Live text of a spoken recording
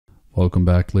Welcome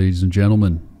back, ladies and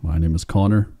gentlemen. My name is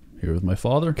Connor, here with my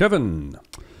father, Kevin.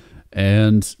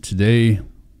 And today,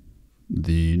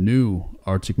 the new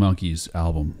Arctic Monkeys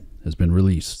album has been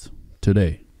released.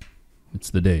 Today. It's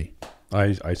the day.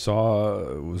 I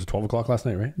saw, it was 12 o'clock last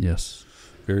night, right? Yes.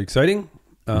 Very exciting.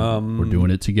 We're doing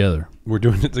it together. We're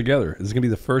doing it together. This is going to be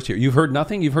the first year. You've heard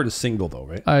nothing? You've heard a single, though,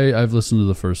 right? I've listened to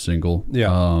the first single.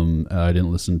 Yeah. I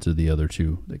didn't listen to the other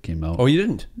two that came out. Oh, you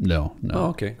didn't? No. Oh,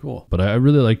 okay, cool. But I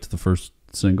really liked the first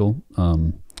single,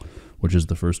 which is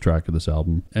the first track of this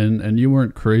album. And you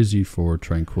weren't crazy for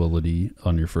Tranquility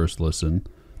on your first listen.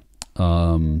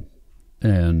 And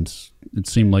it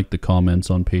seemed like the comments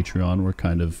on Patreon were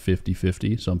kind of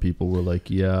 50-50. Some people were like,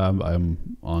 yeah,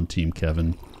 I'm on Team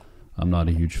Kevin. I'm not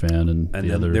a huge fan. And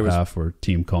the other half were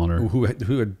Team Connor. Who had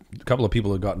a couple of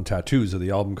people had gotten tattoos of the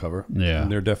album cover. Yeah.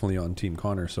 And they're definitely on Team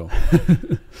Connor. So,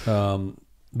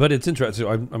 but it's interesting.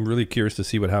 I'm really curious to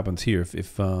see what happens here.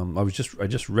 If I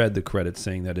just read the credits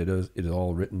saying that it is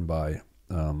all written by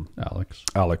Alex.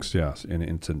 Alex, yes, in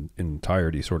its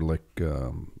entirety, sort of like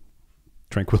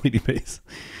Tranquility Base.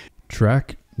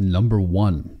 Track number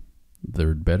 1.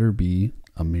 There'd Better Be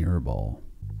a MirrorBall.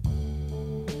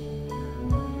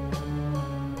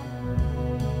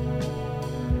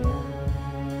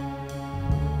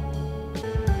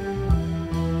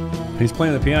 He's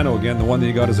playing the piano again, the one that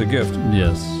he got as a gift.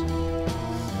 Yes.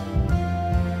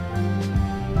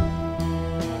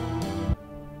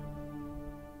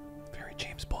 Very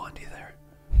James Bondy there.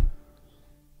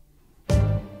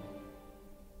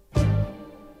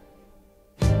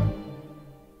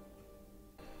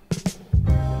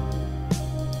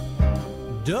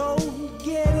 Don't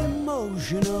get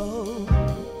emotional.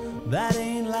 That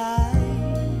ain't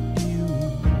like you.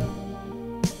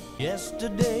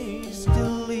 Yesterday's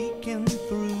still leaking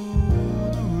through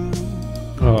the roof.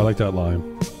 Oh, I like that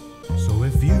line. So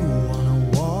if you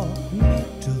wanna walk me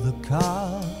to the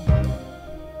car,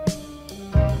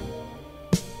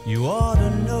 you ought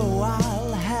to know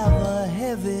I'll have a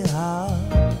heavy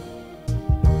heart.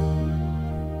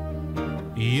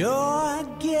 You're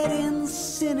getting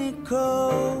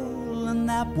cynical, and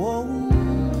that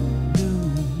won't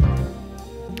do.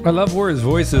 I love where his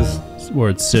voice is. Where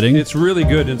it's sitting. It's really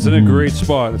good. It's in a great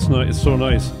spot. It's so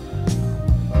nice.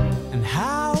 And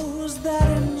how's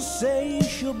that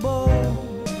insatiable?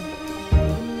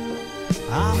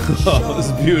 Oh, this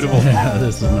is beautiful. Yeah,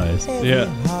 this is nice. Yeah.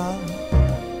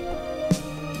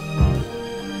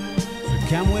 So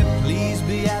can we please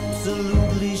be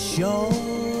absolutely sure?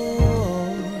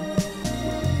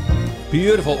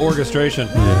 Beautiful orchestration.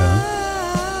 Yeah.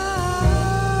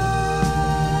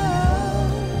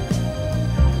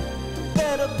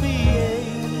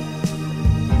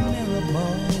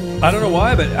 I don't know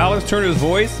why, but Alex Turner's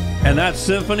voice and that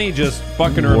symphony just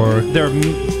fucking are. They're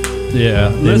Yeah,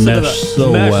 they listen to mesh that.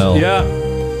 so Mesh, well. Yeah.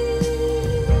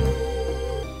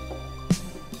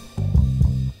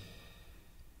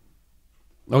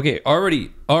 Okay, already,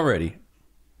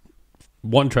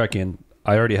 one track in,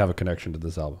 I already have a connection to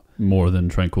this album. More than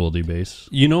Tranquility Base.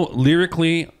 You know,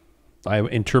 lyrically, I'm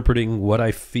interpreting what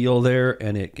I feel there,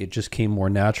 and it just came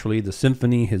more naturally. The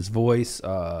symphony, his voice,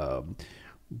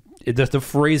 the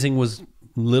phrasing was a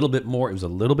little bit more. It was a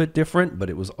little bit different,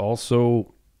 but it was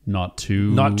also Not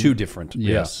too different.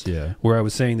 Yes, yeah. Where I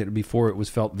was saying that before it was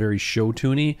felt very show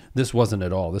tuney. This wasn't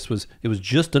at all. It was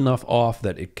just enough off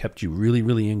that it kept you really,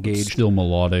 really engaged. Still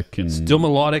melodic and Still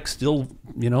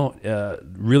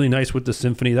really nice with the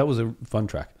symphony. That was a fun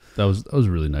track. That was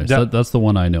really nice. That's the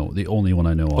one I know. The only one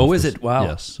I know. Oh, is it? Wow.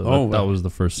 Yes. So that was the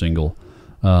first single,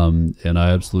 and I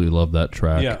absolutely love that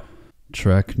track. Yeah.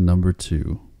 Track number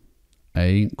 2. I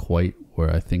Ain't Quite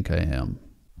Where I Think I Am.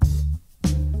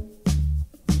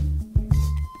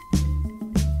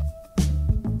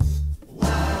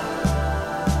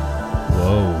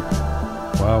 Whoa.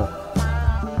 Wow.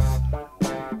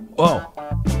 Whoa.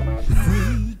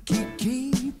 Freaky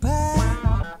keeper,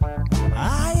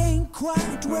 I ain't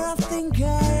quite where I think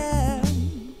I am,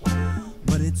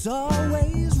 but it's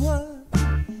always worth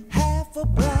half a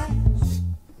blast.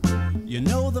 You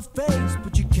know the face,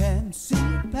 but you can't see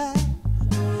past.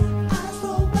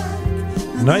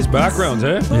 Nice backgrounds,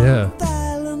 eh? Yeah.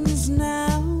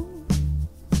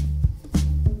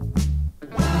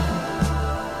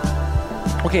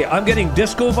 Okay, I'm getting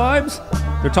disco vibes.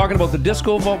 They're talking about the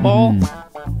disco ball.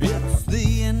 It's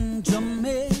the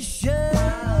intermission.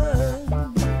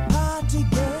 Party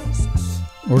guests.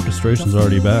 Orchestration's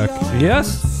already back.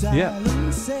 Yes? Yeah.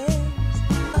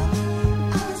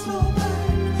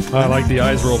 I like the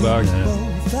eyes roll back.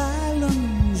 Both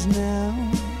islands now,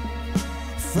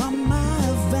 from my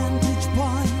vantage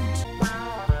point.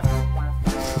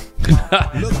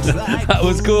 That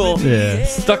was cool. Yeah.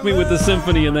 Stuck me with the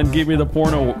symphony and then gave me the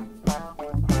porno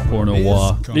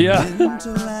wah. Yeah.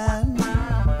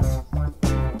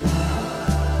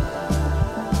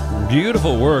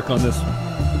 Beautiful work on this.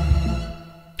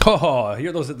 Oh,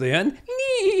 hear those at the end?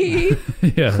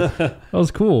 Yeah, that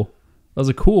was cool. That was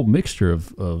a cool mixture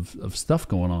of stuff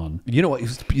going on. You know what?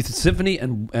 It's a symphony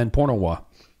and porno wah.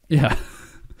 Yeah,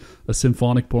 a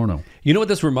symphonic porno. You know what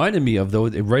this reminded me of, though,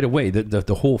 right away?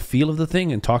 The whole feel of the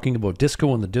thing and talking about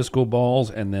disco and the disco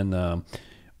balls and then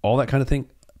all that kind of thing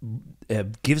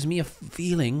gives me a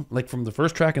feeling, like from the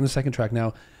first track and the second track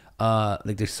now,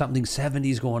 like there's something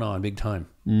 70s going on big time.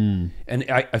 And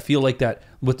I feel like that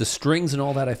with the strings and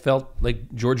all that, I felt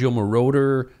like Giorgio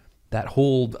Moroder, that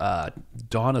whole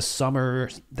Donna Summer,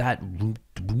 that...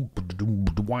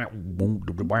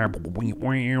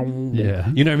 Yeah.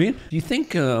 You know what I mean? Do you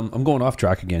think... I'm going off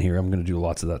track again here. I'm going to do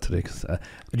lots of that today.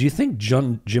 Do you think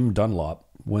Jim Dunlop,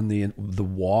 when the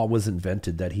wah was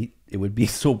invented, that it would be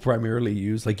so primarily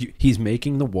used? Like he's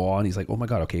making the wah and he's like, oh my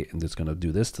God, okay, and it's going to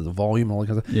do this to the volume and all that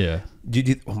kind of stuff. Yeah.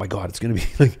 Oh my God, it's going to be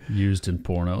like... Used in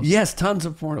pornos. Yes, tons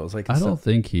of pornos. Like I don't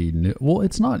think he knew. Well,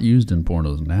 it's not used in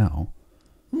pornos now.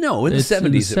 No, in the 70s.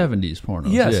 In the 70s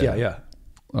pornos. Yes, yeah.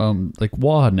 Like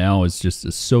wah now is just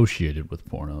associated with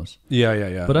pornos.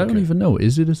 Yeah. But I don't even know.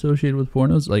 Is it associated with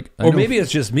pornos? Like, or maybe it's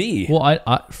just me. Well,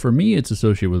 I for me, it's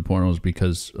associated with pornos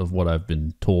because of what I've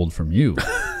been told from you.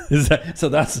 So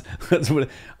that's what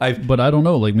But I don't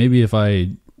know. Like maybe if I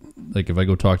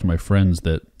go talk to my friends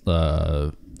that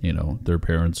their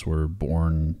parents were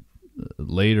born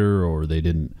later or they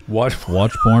didn't watch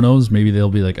pornos, maybe they'll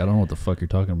be like, I don't know what the fuck you're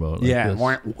talking about.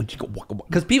 Like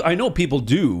because I know people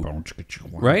do,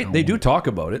 right? They do talk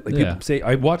about it. Like people say,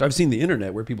 I've seen the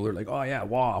internet where people are like, oh yeah,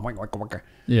 wow,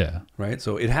 yeah, right.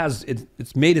 So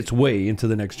it's made its way into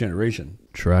the next generation.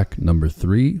 Track number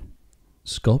 3,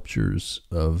 Sculptures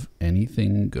of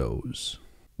Anything Goes.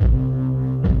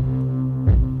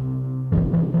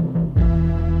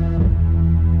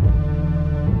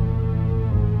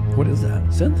 What is that?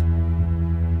 Synth?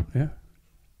 Yeah.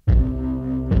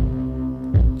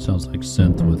 Sounds like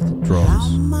synth with drums.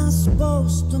 How am I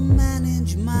supposed to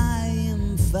manage my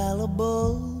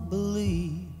infallible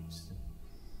beliefs?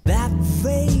 That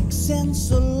vague sense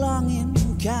of longing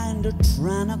kinda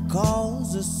trying to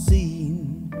cause a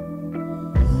scene.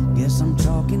 Guess I'm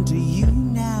talking to you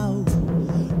now,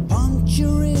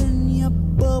 puncturing your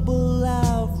bubble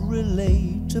of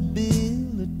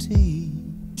relatability.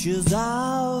 Pictures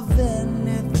of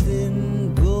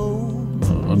anything goes.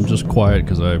 I'm just quiet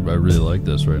because I really like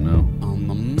this right now. On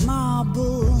the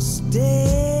marble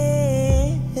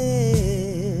stairs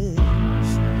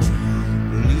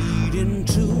leading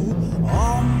to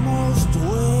almost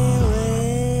wherever.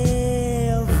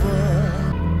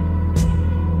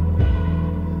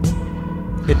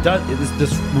 It does.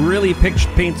 This really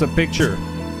paints a picture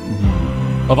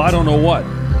of I don't know what,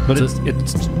 but it's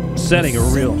setting a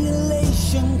real.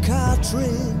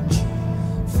 Cartridge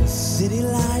for City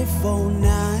Life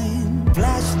 09.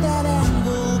 Flash that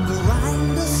angle,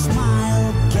 grind a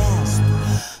smile, gasp,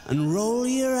 and roll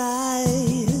your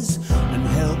eyes and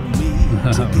help me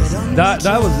to get on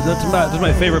that's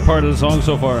my favorite part of the song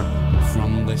so far.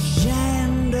 From the chandelier.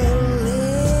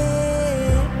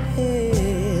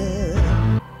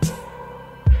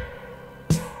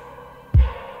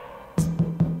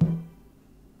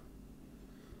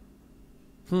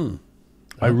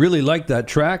 I really like that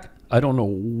track. I don't know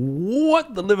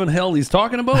what the living hell he's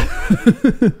talking about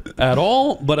at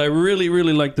all, but I really,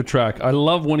 really like the track. I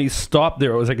love when he stopped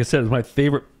there. It was, like I said, it's my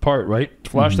favorite part, right?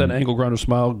 Flash that angle, grind a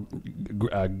smile,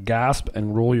 gasp,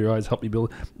 and roll your eyes, help me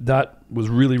build. That was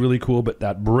really, really cool. But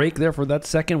that break there for that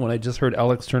second when I just heard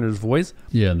Alex Turner's voice.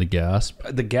 Yeah, and the gasp.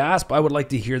 The gasp, I would like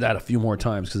to hear that a few more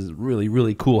times because it's really,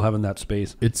 really cool having that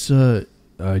space. It's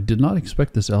I did not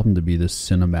expect this album to be this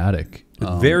cinematic.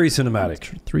 Very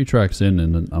cinematic. 3 tracks in,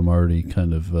 and I'm already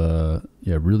kind of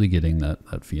really getting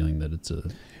that feeling that it's a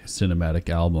cinematic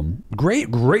album. Great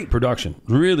production.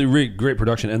 Really, really great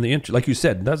production. And like you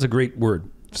said, that's a great word,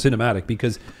 cinematic,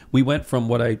 because we went from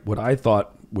what I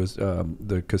thought was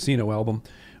the Casino album,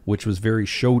 which was very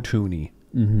show-tuney.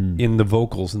 In the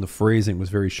vocals and the phrasing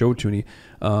was very show-tuney.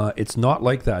 It's not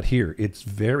like that here. It's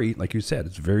very, like you said,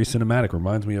 it's very cinematic.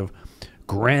 Reminds me of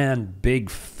grand, big,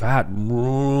 fat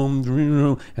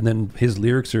room, and then his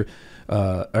lyrics are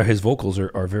his vocals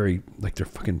are very, like, they're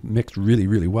fucking mixed really,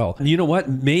 really well. And you know what?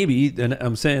 Maybe, and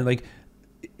I'm saying, like,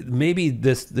 maybe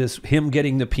this him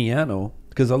getting the piano,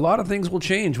 because a lot of things will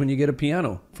change when you get a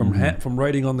piano from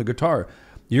writing on the guitar.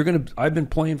 I've been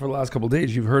playing for the last couple of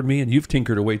days. You've heard me, and you've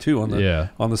tinkered away too on the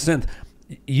synth.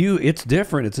 it's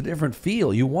different. It's a different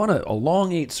feel. You want to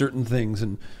elongate certain things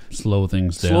and slow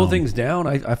things down.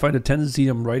 I find a tendency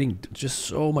in writing just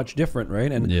so much different,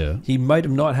 right? And Yeah. he might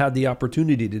have not had the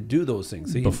opportunity to do those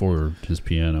things Before his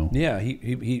piano. Yeah,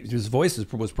 his voice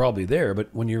was probably there, but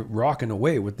when you're rocking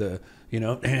away with the, you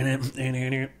know,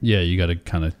 Yeah, you got to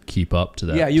kind of keep up to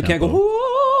that. yeah, you tempo. can't go.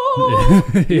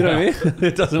 Whoa! You know what I mean?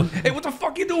 It doesn't. Hey, what the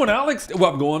fuck you doing, Alex?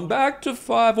 Well, I'm going back to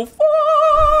 505.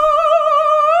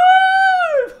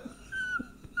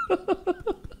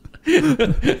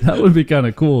 That would be kind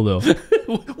of cool, though.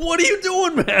 What are you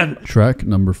doing, man? Track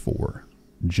number 4,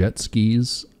 Jet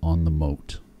Skis on the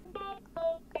Moat.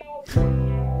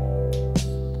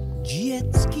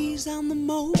 Jet skis on the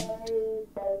moat.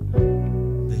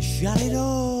 They shot it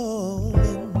all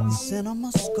in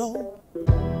cinema scope.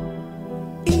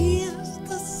 Is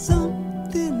there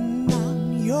something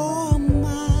on your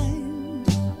mind?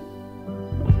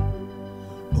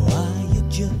 Or are you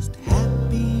just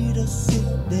happy to sit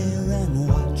there and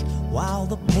watch while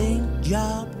the paint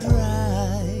job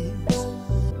dries?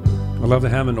 I love the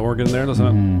Hammond organ there,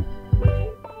 doesn't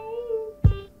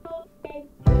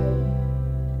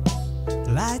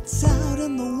Lights out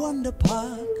in the Wonder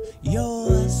Park.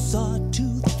 Your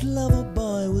sawtooth lover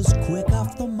boy was quick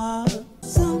off the mark.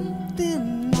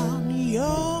 Something on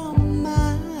your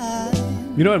mind.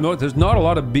 You know what I've noticed? There's not a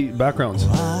lot of backgrounds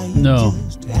No.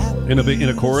 in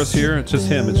a chorus here. It's just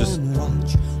him. It's just,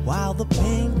 watch while the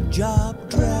paint job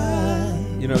dries.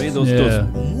 you know what I mean? Those Yeah.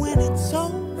 When it's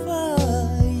over,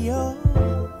 you're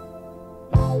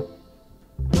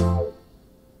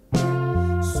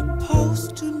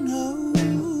supposed to know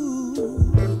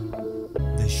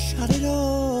they shot it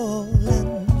all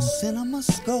in cinema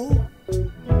scope.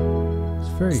 It's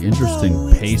very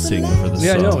interesting pacing for the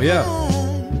yeah, I song. know, yeah.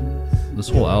 This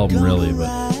whole album, really, but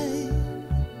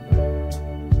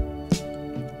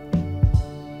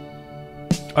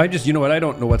I just, you know what? I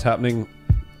don't know what's happening.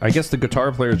 I guess the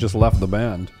guitar player just left the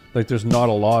band. Like, there's not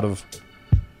a lot of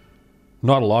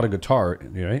guitar,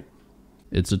 right?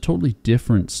 it's a totally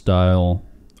different style.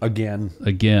 Again,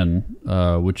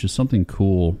 Which is something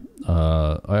cool.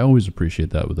 I always appreciate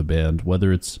that with a band,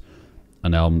 whether it's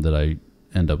an album that I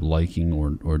end up liking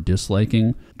or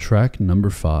disliking. Track number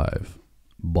 5,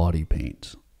 Body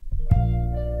Paint.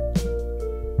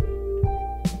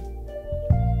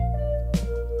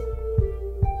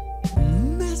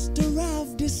 Master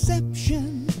of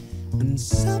deception and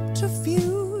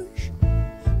subterfuge,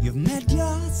 you've made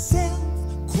yourself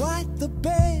quite the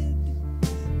bed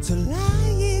to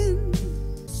lie in,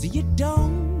 so you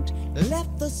don't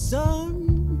let the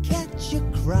sun catch you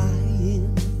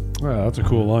crying. wow, that's a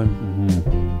cool line.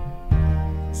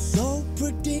 So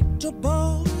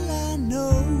predictable, I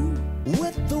know,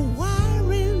 with the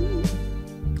wiring.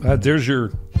 There's your.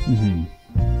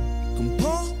 Come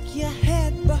poke your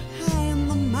head behind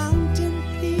the mountain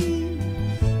peak.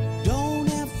 Don't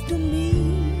have to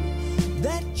mean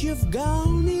that you've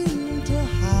gone into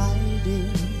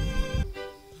hiding.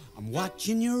 I'm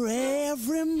watching your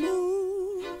every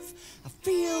move. I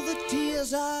feel the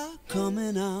tears are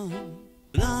coming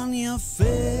on your face.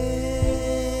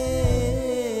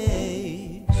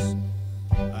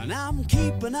 And I'm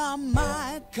keeping on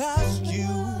my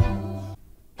costume.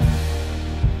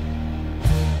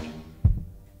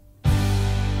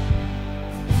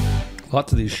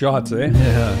 Lots of these shots, eh?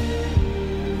 Yeah.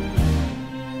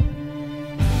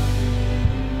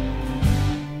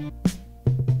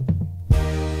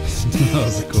 That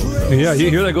was a cool throw. Yeah, you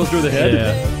hear that go through the head?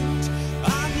 Yeah.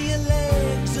 On your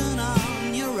legs and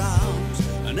on your arms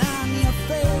and on your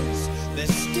face,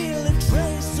 there's still a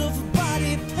trace of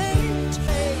body paint.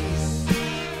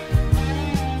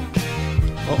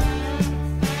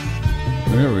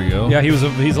 There we go. Yeah,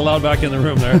 he's allowed back in the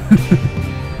room there.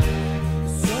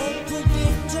 So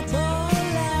predictable,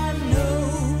 I know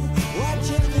what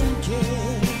you're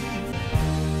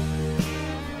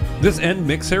thinking. This end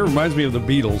mix here reminds me of the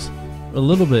Beatles. A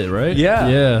little bit, right? Yeah.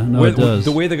 Yeah, no, With it does.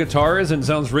 The way the guitar is and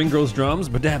sounds Ringo's drums,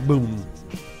 but that boom.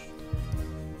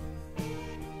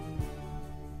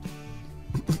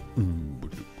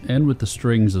 And with the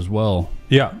strings as well,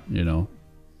 Yeah. you know.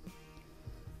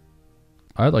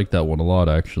 I like that one a lot,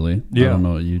 actually. Yeah. I don't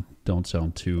know, you don't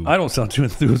sound too... I don't sound too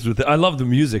enthused with it. I love the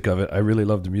music of it. I really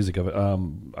love the music of it.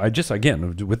 I just,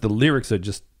 again, with the lyrics, I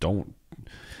just don't.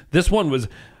 This one was.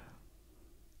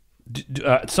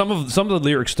 Some of the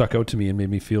lyrics stuck out to me and made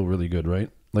me feel really good, right?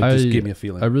 Like, just gave me a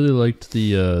feeling. I really liked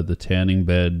the tanning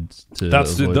bed.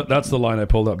 That's the line I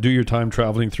pulled up. Do your time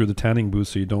traveling through the tanning booth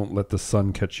so you don't let the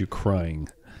sun catch you crying.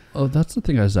 Oh, that's the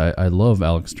thing. I love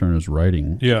Alex Turner's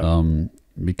writing. Yeah.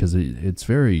 Because it's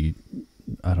very,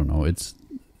 I don't know. It's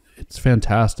it's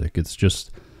fantastic. It's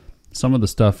just some of the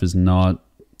stuff is not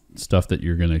stuff that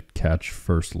you're going to catch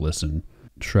first listen.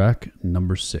 Track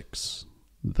number 6,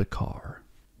 The Car.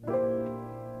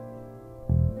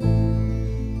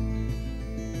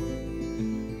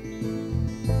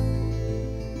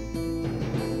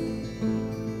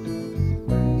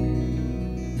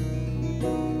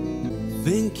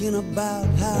 Thinking about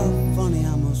how funny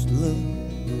I must look,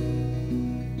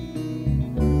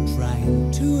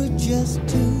 trying to adjust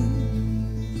to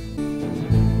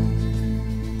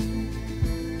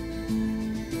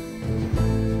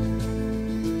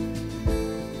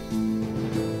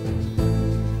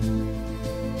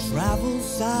travel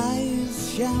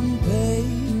size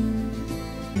champagne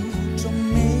to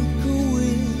make a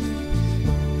wish.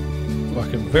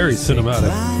 Fucking very cinematic.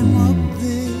 Climb up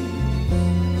there,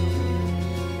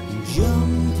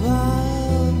 jump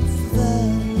off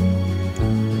there.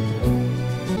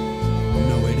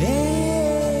 No, it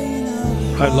ain't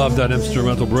a I love that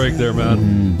instrumental break there,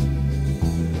 man.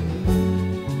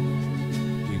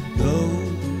 You go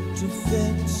to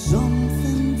fetch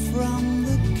something from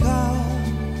the car.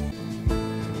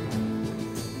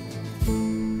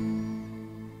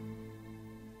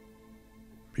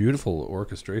 Beautiful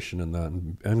orchestration in that,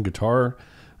 and guitar.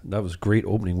 That was great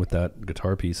opening with that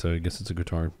guitar piece. I guess it's a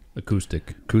guitar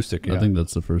Acoustic. yeah. I think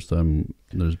that's the first time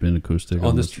there's been acoustic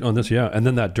on this, yeah. And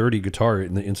then that dirty guitar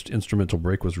in the instrumental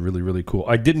break was really, really cool.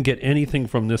 I didn't get anything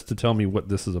from this to tell me what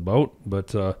this is about,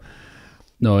 but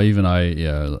No, even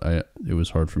it was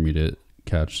hard for me to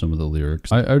catch some of the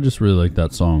lyrics. I just really like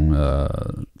that song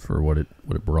for what it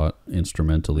brought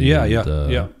instrumentally. Yeah,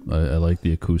 and, yeah. I like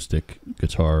the acoustic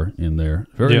guitar in there.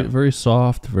 Very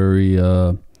soft, very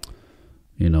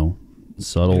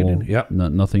subtle. Yeah.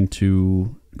 Nothing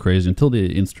too crazy until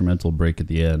the instrumental break at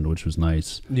the end, which was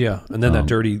nice. yeah. And then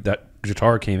that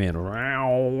guitar came in,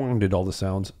 and did all the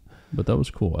sounds. But that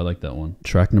was cool. I like that one.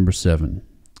 Track number 7,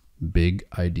 Big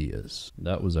Ideas.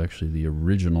 That was actually the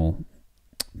original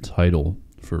title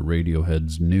for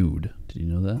Radiohead's Nude. Did you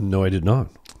know that? No, I did not.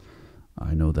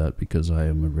 I know that because I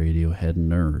am a Radiohead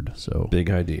nerd. So Big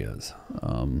Ideas.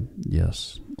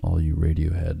 yes, all you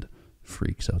Radiohead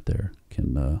freaks out there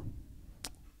can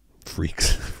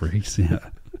Freaks. freaks, yeah.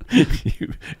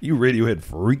 you Radiohead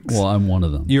freaks. Well, I'm one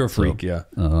of them. You're a freak, yeah.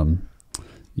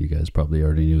 You guys probably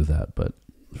already knew that, but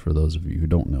for those of you who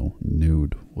don't know,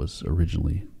 Nude was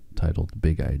originally titled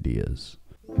Big Ideas.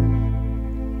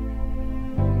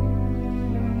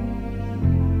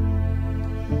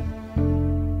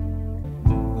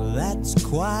 That's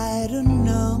quite a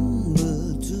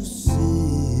number to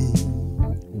sing.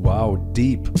 Wow,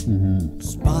 deep.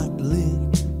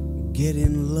 Spotlit,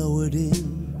 getting lowered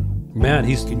in. Man,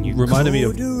 he's reminded me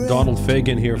of Donald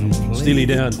Fagen here from Steely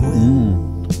Dan.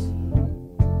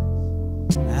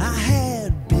 I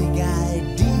had big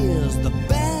ideas. The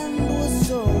band was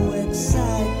so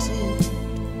excited.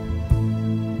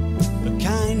 The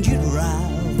kind you'd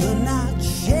rather not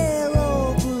share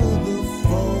over the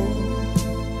phone.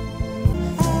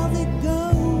 How they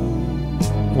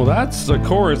go. Well, that's a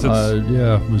chorus. It's I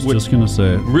was just going to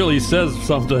say it. really says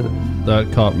something. That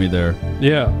caught me there.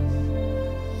 Yeah.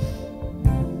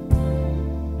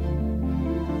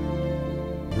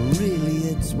 Really,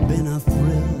 it's been a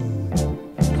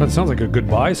thrill. That sounds like a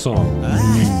goodbye song. I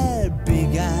had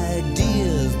big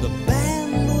ideas. The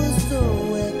band was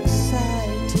so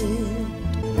excited.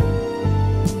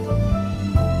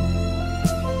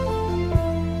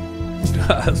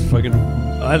 That's fucking.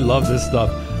 I love this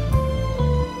stuff.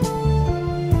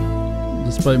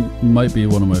 This might be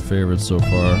one of my favorites so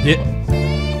far. Yeah.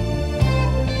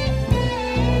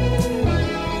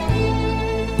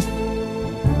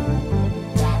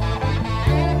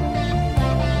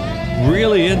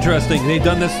 Really interesting. They've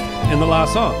done this in the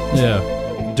last song.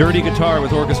 Yeah. Dirty guitar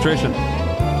with orchestration.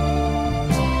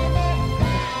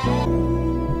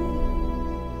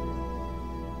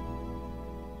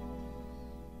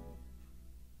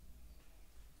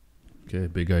 Okay,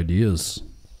 Big Ideas.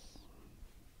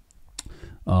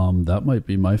 That might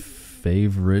be my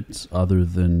favorite other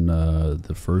than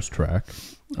the first track.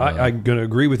 I'm going to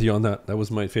agree with you on that. That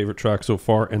was my favorite track so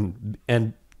far,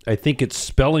 and I think it's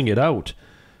spelling it out.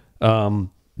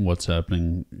 What's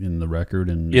happening in the record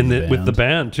and With the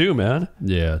band too, man.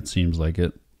 Yeah, it seems like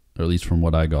it. Or at least from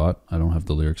what I got. I don't have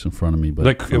the lyrics in front of me, but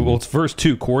It's verse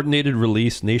 2. Coordinated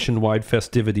release, nationwide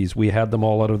festivities. We had them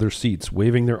all out of their seats,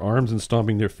 waving their arms and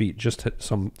stomping their feet. Just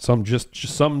some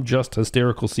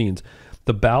hysterical scenes.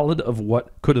 The ballad of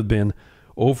what could have been,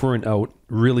 over and out.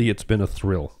 Really, it's been a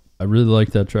thrill. I really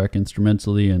liked that track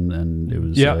instrumentally, and it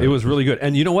was it was really good.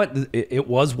 And you know what? It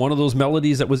was one of those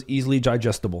melodies that was easily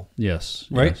digestible. Yes,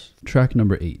 right. Yes. Track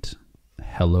number 8,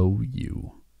 "Hello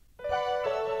You."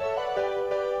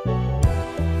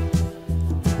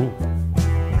 Ooh.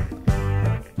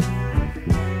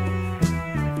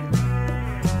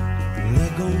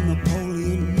 Lego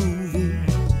Napoleon movie.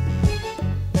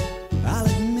 I'll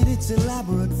admit it's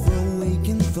elaborate for a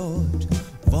waking thought.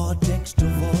 Vortex to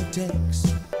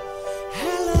vortex.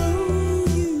 Hello,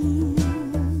 you.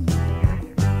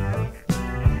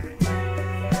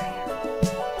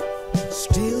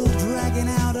 Still dragging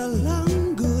out a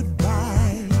long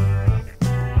goodbye.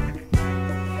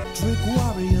 Trick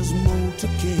Warriors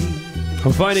motorcade.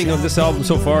 I'm finding on this album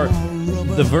so far,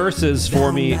 the verses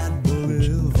for me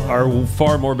are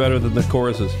far more better than the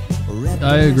choruses.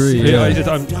 I agree. Yeah,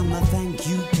 Yeah.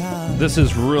 This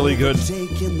is really good.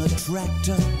 Taking the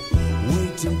tractor,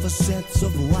 waiting for sets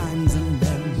of wines and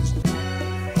bends.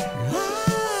 I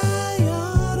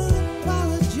ought to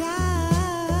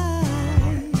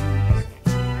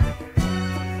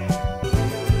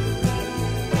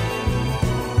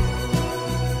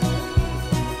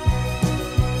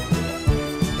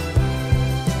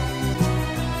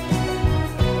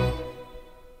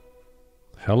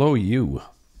Hello, You.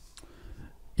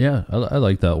 Yeah, I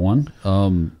like that one.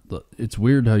 It's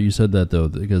weird how you said that though,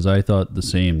 because I thought the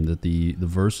same, that the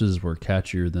verses were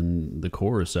catchier than the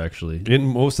chorus actually. In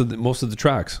most of the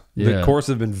tracks, Yeah. the choruses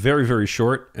have been very, very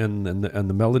short, and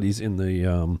the melodies in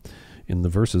the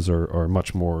verses are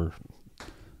much more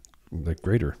like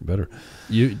greater, better.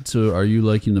 So are you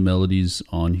liking the melodies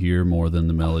on here more than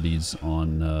the melodies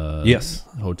on Yes.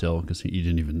 Hotel? Because you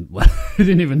didn't even you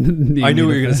didn't even. Need I knew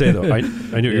what you were to- going to say though. I knew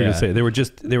what you were going Yeah. to say.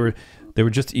 They were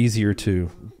just easier to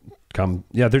come.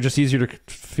 Yeah, they're just easier to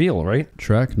feel, right?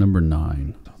 Track number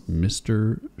 9,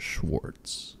 Mr.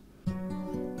 Schwartz.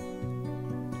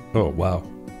 Oh wow.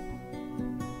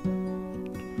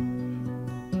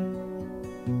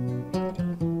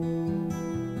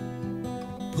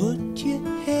 put your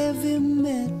heavy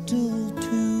metal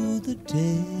to the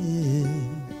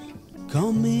test.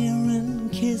 Come here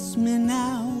and kiss me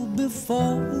now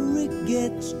before it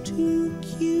gets too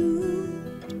cute.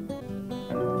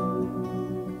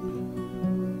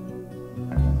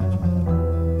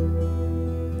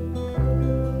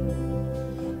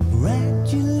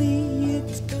 Gradually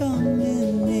it's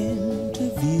coming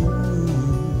into view.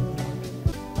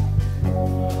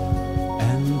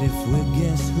 And if we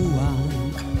guess who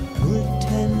I'm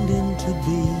pretending to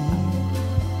be,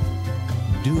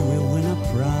 do we win a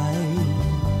prize?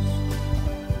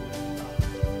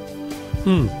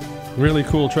 Really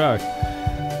cool track.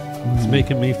 It's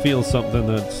making me feel something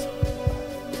that's.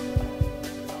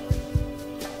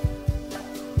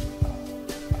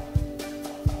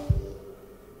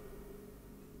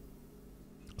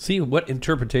 See what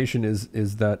interpretation is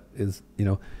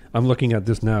I'm looking at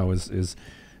this now is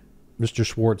Mr.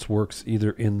 Schwartz works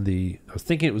either in I was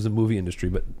thinking it was the movie industry,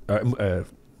 but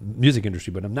music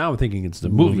industry, but I'm thinking it's the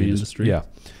movie industry. Yeah,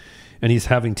 and he's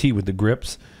having tea with the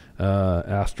Grips,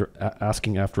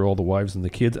 asking after all the wives and the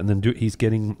kids, and then he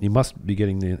must be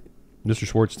getting the Mr.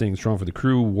 Schwartz staying strong for the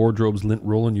crew, wardrobes lint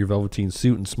rolling your velveteen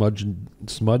suit and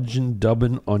smudging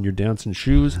dubbing on your dancing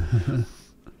shoes,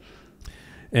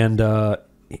 and a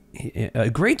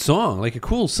great song, like a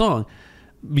cool song.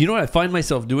 You know what I find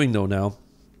myself doing though now,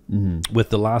 with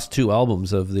the last two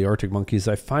albums of the Arctic Monkeys,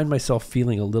 I find myself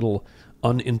feeling a little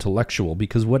unintellectual,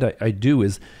 because what I do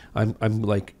is I'm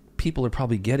like, people are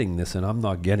probably getting this and I'm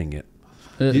not getting it.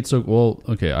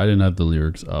 Okay, I didn't have the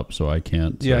lyrics up, so I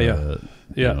can't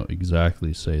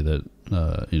exactly say that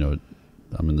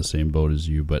I'm in the same boat as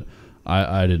you, but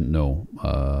I didn't know.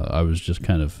 I was just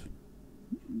kind of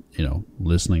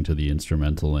listening to the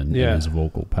instrumental and his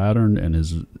vocal pattern and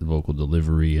his vocal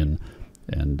delivery and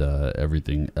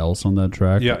everything else on that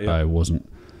track. I wasn't.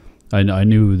 I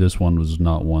knew this one was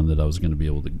not one that I was going to be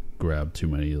able to grab too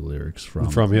many of the lyrics from.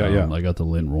 I got the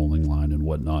lint rolling line and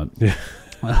whatnot. Yeah,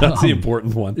 that's the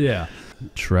important one. Yeah.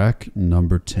 Track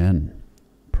number 10,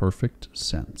 Perfect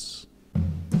Sense.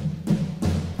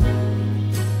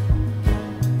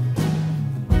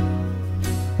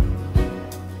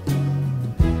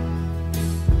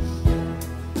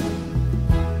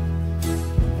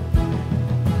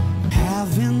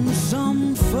 Having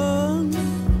some fun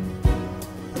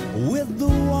with the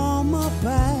warm-up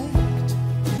act.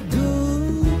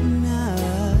 Good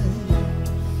night.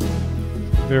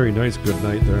 Very nice good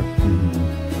night there.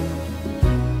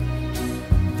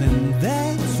 Then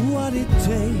that's what it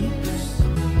takes.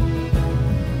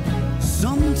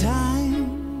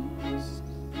 Sometimes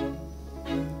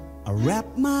a wrap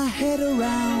my head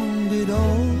around it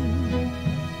all,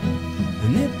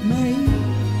 and it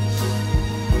makes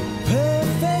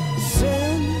perfect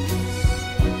sense.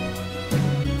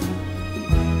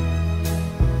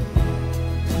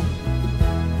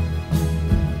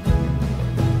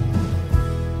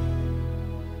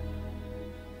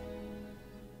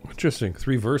 Interesting.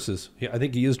 3 verses. Yeah, I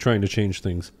think he is trying to change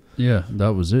things. Yeah,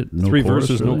 that was it. No 3 chorus,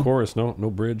 verses, really? no chorus, no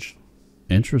bridge.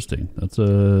 Interesting. That's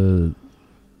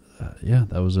yeah,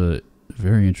 that was a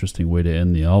very interesting way to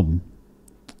end the album.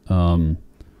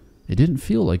 It didn't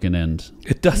feel like an end.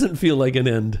 It doesn't feel like an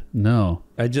end. No.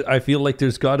 I feel like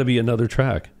there's got to be another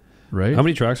track. Right? How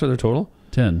many tracks are there total?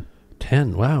 10.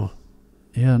 10. Wow.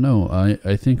 Yeah, no.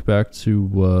 I think back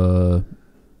to,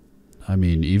 I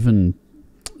mean, even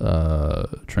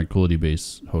Tranquility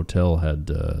Base Hotel had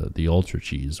the Ultra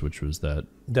Cheese, which was that.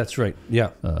 That's right.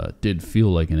 Yeah. Did feel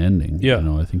like an ending. Yeah. You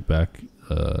know, I think back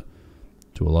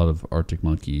to a lot of Arctic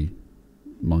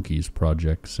Monkeys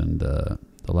projects, and the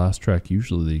last track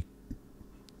usually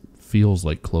feels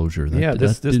like closure.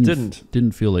 This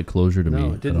didn't feel like closure to me.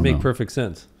 No, it didn't make perfect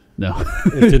sense. No,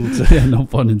 it didn't. Yeah, no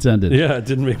pun intended. Yeah, it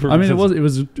didn't make perfect sense. I mean, it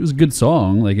was a good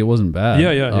song. Like, it wasn't bad.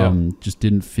 Yeah. Just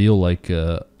didn't feel like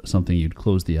something you'd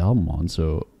close the album on.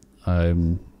 So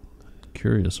I'm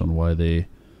curious on why they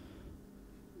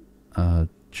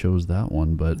chose that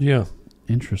one. But yeah,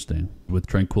 interesting. With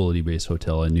Tranquility Base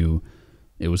Hotel, I knew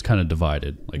it was kind of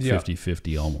divided, like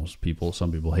 50-50 almost.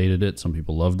 Some people hated it, some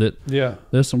people loved it. Yeah.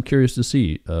 I'm curious to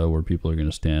see where people are going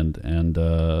to stand, and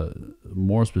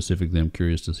more specifically, I'm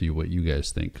curious to see what you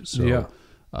guys think. So,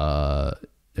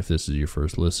 if this is your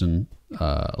first listen,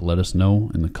 let us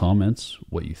know in the comments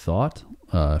what you thought,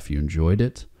 if you enjoyed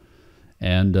it,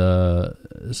 and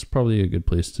this is probably a good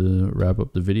place to wrap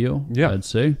up the video. Yeah, I'd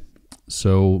say.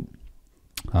 So,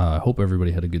 I hope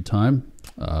everybody had a good time.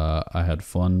 I had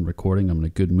fun recording. I'm in a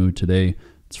good mood today.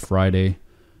 It's Friday.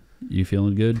 You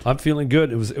feeling good? I'm feeling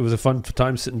good. It was a fun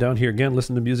time sitting down here again,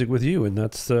 listening to music with you, and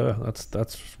that's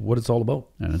what it's all about.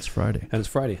 And it's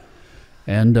Friday.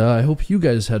 And I hope you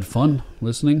guys had fun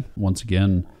listening. Once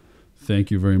again, thank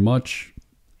you very much,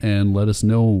 and let us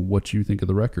know what you think of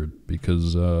the record,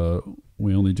 because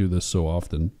we only do this so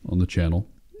often on the channel.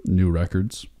 New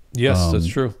records. Yes, that's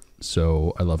true.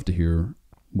 So I love to hear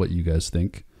what you guys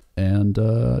think. And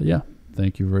yeah,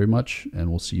 thank you very much, and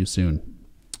we'll see you soon.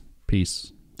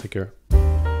 Peace. Take care.